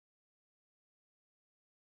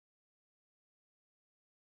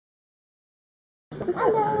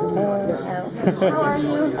Hello. How are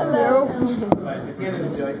you? Hello.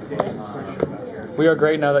 We are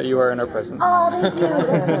great now that you are in our presence. Oh, thank you.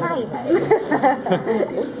 That's nice.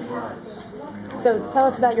 So tell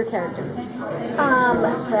us about your character.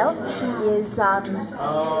 Well, she is, she's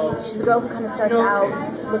a girl who kind of starts out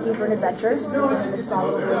looking for an adventure. She's living in this small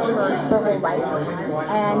little village her whole life.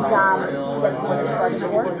 And gets more than she bargained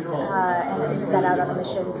for. And is set out on a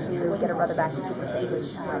mission to get her brother back and keep her safe.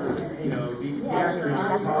 And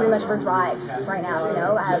that's pretty much her drive right now, you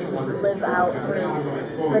know, live out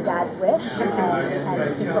her dad's wish and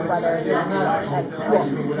keep her brother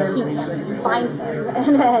keep him, find him,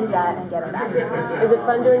 and get him back. Is it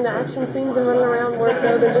fun doing the action scenes and running around more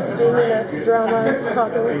so than just being in a drama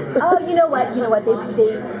talking? Oh, you know what?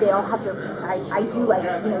 They all have their. I do like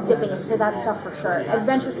dipping into that stuff for sure.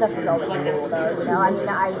 Adventure stuff is always cool though. You know, I mean,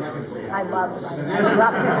 I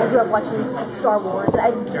grew up watching Star Wars.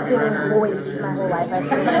 I've been boys my whole life. I've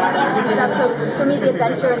been and stuff. So for me, the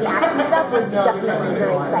adventure and the action stuff was definitely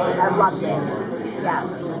very exciting. I loved it. Yeah.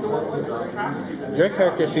 Your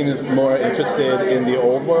character seems more interested in the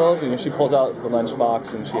old world. You know, she pulls out the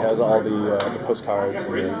lunchbox and she has all the postcards,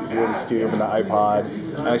 and the Rubik's Cube, and the iPod.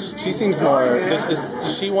 She seems more.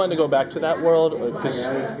 Does she want to go back to that world? Because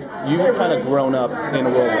you've kind of grown up in a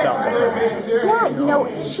world without technology. Yeah, you know,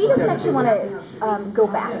 she doesn't actually want to go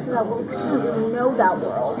back to that world because she doesn't really know that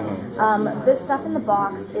world. This stuff in the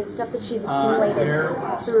box is stuff that she's accumulated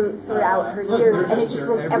throughout her years, and it just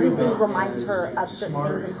everything reminds her of certain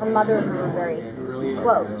things. And her mother and her are very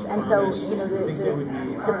close, and so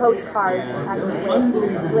the postcards.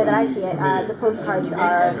 The way that I see it, the postcards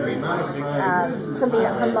are something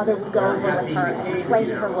that her mother would go over with her and explain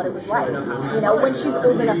to her what it was like. You know, when she's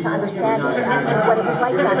old enough to understand it, and what it was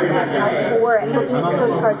like back then, how poor, and looking at the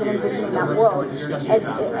postcards and envisioning that world, as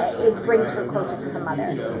it brings her closer to her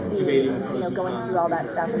mother. Going through all that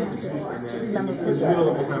stuff, and it's just memorable.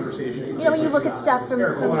 You know, when you look at stuff from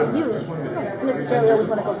your youth, you don't necessarily always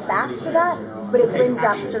want to go back to that, but it brings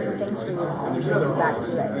up certain things for you and you go back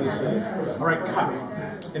to it. All right, cut.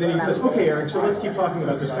 And then he says, okay, Eric, so let's keep talking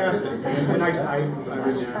about this casting. And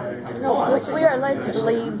We are led to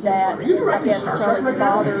believe that, I guess, Charlie's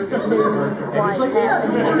father knew what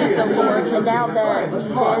happened and so forth. And now that he's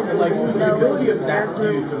dead, we know your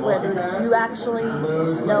character, whether you actually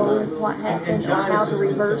know what happened or how to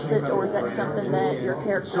reverse it, or is that something that your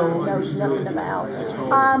character knows nothing about?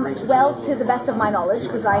 Well, to the best of my knowledge,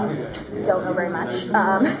 because I don't know very much,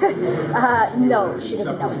 no, she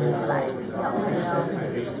doesn't know anything about it. No.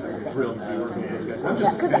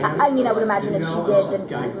 Yeah, because I mean, I would imagine if she did,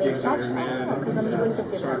 then maybe actually, because I mean, you wouldn't have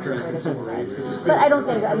given her a way to think about it. But I don't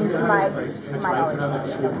think, I mean, to my knowledge, no,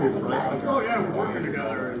 she knows nothing about it.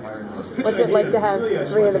 What's it like to have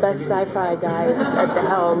three of the best sci-fi guys at the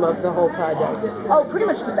helm of the whole project? Oh, pretty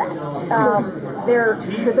much the best. They're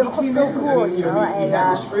all so cool, you know.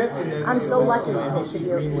 I'm so lucky to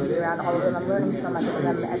be around all of them. I'm learning so much from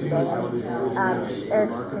them every day.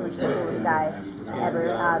 Eric's pretty much the coolest guy ever.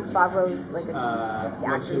 Favreau's like the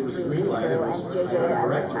actor's dream come true, and JJ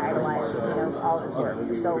I've idolized, all of his work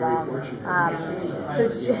for so long. So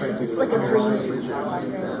it's just like a dream team. Is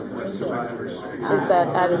that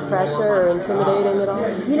added pressure or intimidating at all?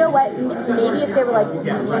 You know what? Maybe if they were like mean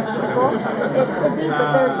people, it could be,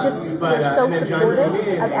 but they're so supportive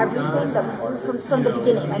of everything that we do from the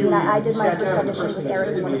beginning. I mean, I did my first audition with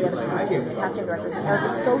Eric, one of the other casting directors, and Eric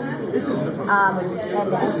was so sweet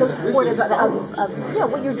and so supportive of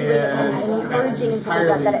what you're doing and encouraging and stuff like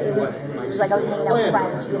that. That it was like I was hanging out with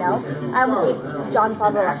friends. I almost gave John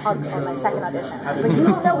Favreau a hug on my second audition. I was like, you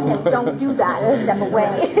don't know him, don't do that. Step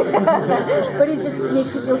away. But it just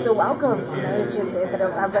makes you feel so welcome. It's just, but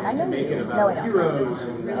I was like, I know you. No, I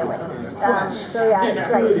don't. No, I don't. So yeah, it's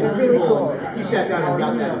great. It's really cool. He sat down and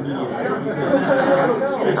got that immediately.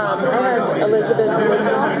 I heard Elizabeth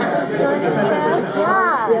Mitchell is joining the cast.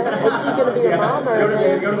 Yeah. Is she going to be your mom, or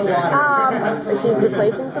is she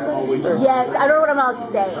replacing somebody? Yes, I don't know what I'm allowed to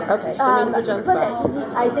say. Okay, so but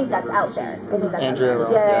I think that's out there. I think that's Andrea. out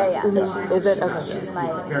there. Yeah. Mm-hmm. Is it? Okay. She's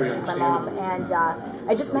my mom, and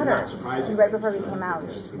I just met her right before we came out.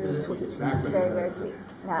 She's really sweet, very, very sweet.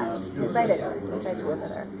 Yeah, I'm excited to work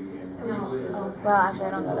with her. Well, actually, I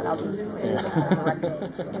don't know that I'll be.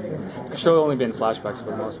 She'll only be in flashbacks for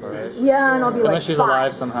the most part, right? Yeah, and I'll be unless she's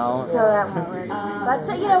alive somehow. So that won't work. But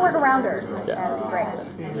work around her. Yeah.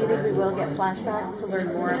 Great. Do you think we will get flashbacks to learn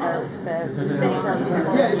more about the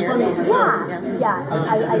Yeah.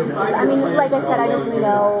 I do. I mean, like I said, I don't really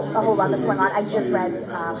know a whole lot that's going on. I just read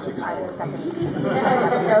the second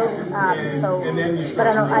episode, but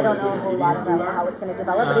I don't know a whole lot about how it's going to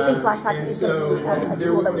develop. But I think flashbacks is going to be a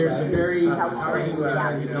tool that we can used to tell the story. Some of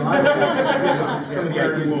the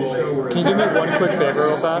ideas of the show were. Can you do me one quick favor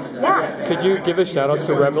real fast? Yeah. Could you give a shout out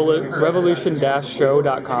to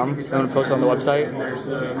revolution-show.com? I'm going to post it on the website.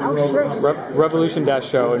 Oh, sure. Just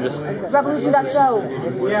Revolution-show and just Revolution.show.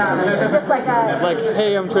 Just like a. like,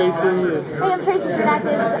 hey, I'm Tracy. Hey, I'm Tracy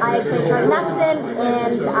Spiridakos. I play Charlie Matheson,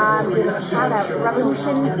 and give a shout out to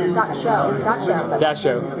revolution.show.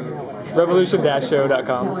 Show.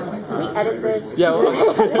 Revolution-show.com. Can we edit this? Yeah.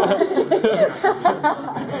 Well, Just kidding.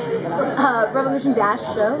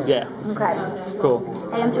 Revolution-show? yeah. Okay. Cool.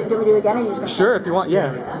 Hey, do you want me to do it again, or are you just going to? Sure, if you want.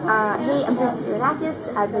 Yeah. Hey, I'm Tracy Spiridakos.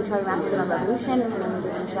 I play Charlie Matheson on Revolution, and I'm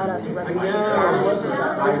giving a shout out to Revolution-show.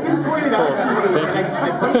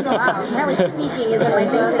 Apparently speaking isn't my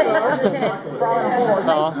thing today. I'm just going to crawl in a hole.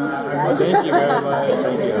 Nice to meet you guys. Thank you very much.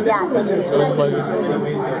 Yeah, thank you. It was a pleasure.